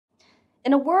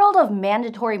In a world of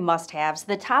mandatory must-haves,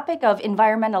 the topic of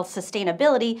environmental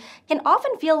sustainability can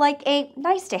often feel like a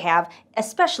nice-to-have,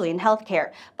 especially in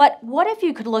healthcare. But what if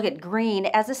you could look at green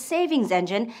as a savings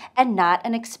engine and not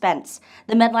an expense?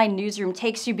 The Medline newsroom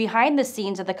takes you behind the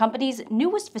scenes of the company's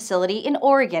newest facility in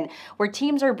Oregon, where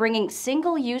teams are bringing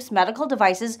single-use medical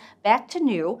devices back to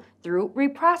new through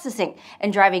reprocessing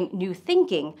and driving new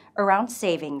thinking around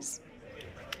savings.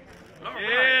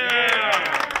 Yeah!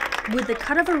 With the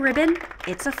cut of a ribbon,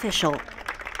 it's official.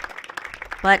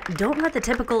 But don't let the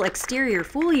typical exterior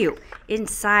fool you.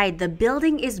 Inside, the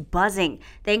building is buzzing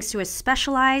thanks to a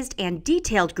specialized and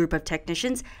detailed group of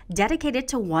technicians dedicated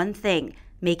to one thing,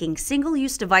 making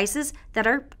single-use devices that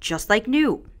are just like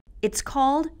new. It's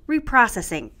called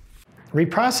reprocessing.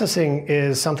 Reprocessing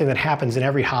is something that happens in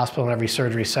every hospital and every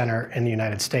surgery center in the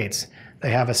United States.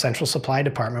 They have a central supply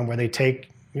department where they take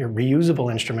your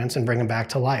reusable instruments and bring them back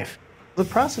to life. The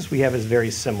process we have is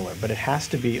very similar, but it has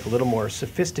to be a little more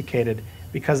sophisticated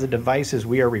because the devices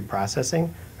we are reprocessing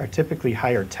are typically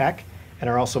higher tech and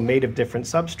are also made of different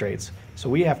substrates, so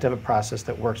we have to have a process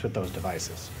that works with those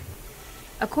devices.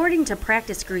 According to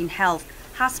Practice Green Health,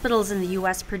 hospitals in the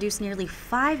U.S. produce nearly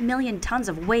 5 million tons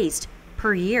of waste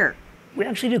per year. We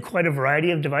actually do quite a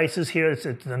variety of devices here. It's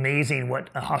amazing what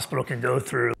a hospital can go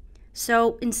through.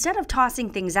 So instead of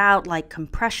tossing things out like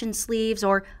compression sleeves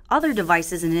or other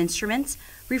devices and instruments,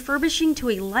 refurbishing to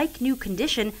a like-new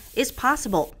condition is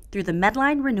possible through the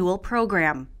Medline ReNewal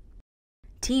program.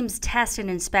 Teams test and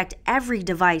inspect every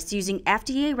device using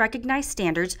FDA-recognized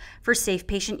standards for safe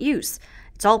patient use.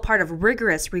 It's all part of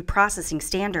rigorous reprocessing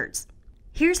standards.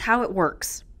 Here's how it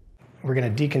works. We're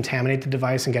going to decontaminate the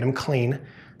device and get them clean.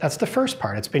 That's the first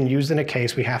part. It's been used in a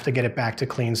case. We have to get it back to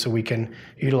clean so we can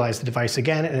utilize the device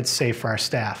again and it's safe for our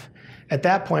staff. At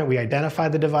that point, we identify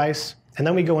the device and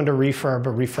then we go into refurb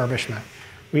or refurbishment.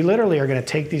 We literally are going to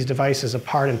take these devices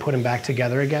apart and put them back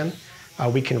together again.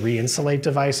 We can re-insulate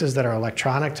devices that are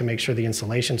electronic to make sure the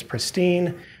insulation's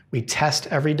pristine. We test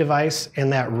every device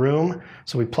in that room.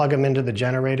 So we plug them into the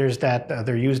generators that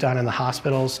they're used on in the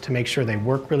hospitals to make sure they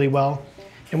work really well.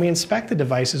 And we inspect the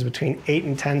devices between 8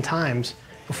 and 10 times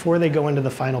before they go into the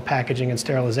final packaging and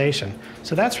sterilization.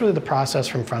 So that's really the process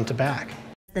from front to back.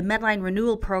 The Medline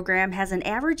ReNewal program has an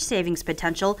average savings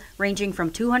potential ranging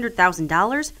from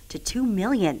 $200,000 to $2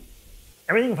 million.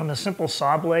 Everything from a simple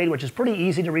saw blade, which is pretty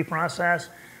easy to reprocess,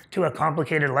 to a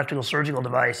complicated electrical surgical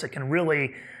device that can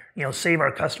really, save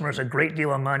our customers a great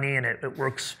deal of money, and it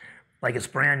works like it's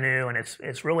brand new. And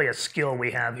it's really a skill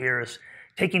we have here, is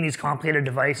taking these complicated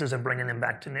devices and bringing them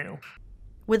back to new.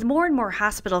 With more and more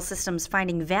hospital systems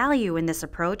finding value in this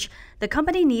approach, the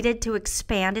company needed to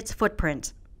expand its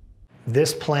footprint.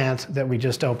 This plant that we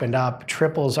just opened up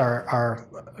triples our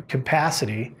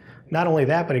capacity. Not only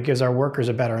that, but it gives our workers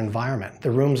a better environment.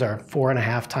 The rooms are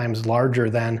 4.5 times larger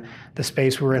than the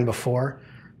space we were in before.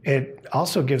 It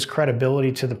also gives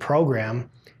credibility to the program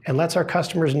and lets our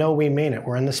customers know we mean it.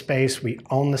 We're in the space, we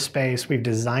own the space, we've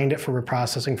designed it for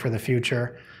reprocessing for the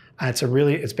future. It's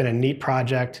been a neat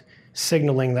project,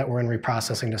 signaling that we're in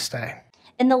reprocessing to stay.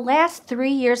 In the last 3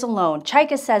 years alone,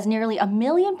 Chika says nearly 1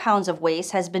 million pounds of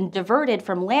waste has been diverted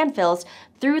from landfills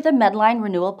through the Medline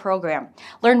ReNewal program.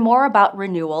 Learn more about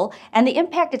ReNewal and the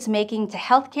impact it's making to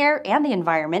healthcare and the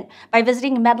environment by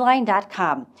visiting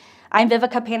Medline.com. I'm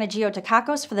Vivica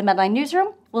Panagio-Takakos for the Medline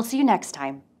Newsroom. We'll see you next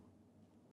time.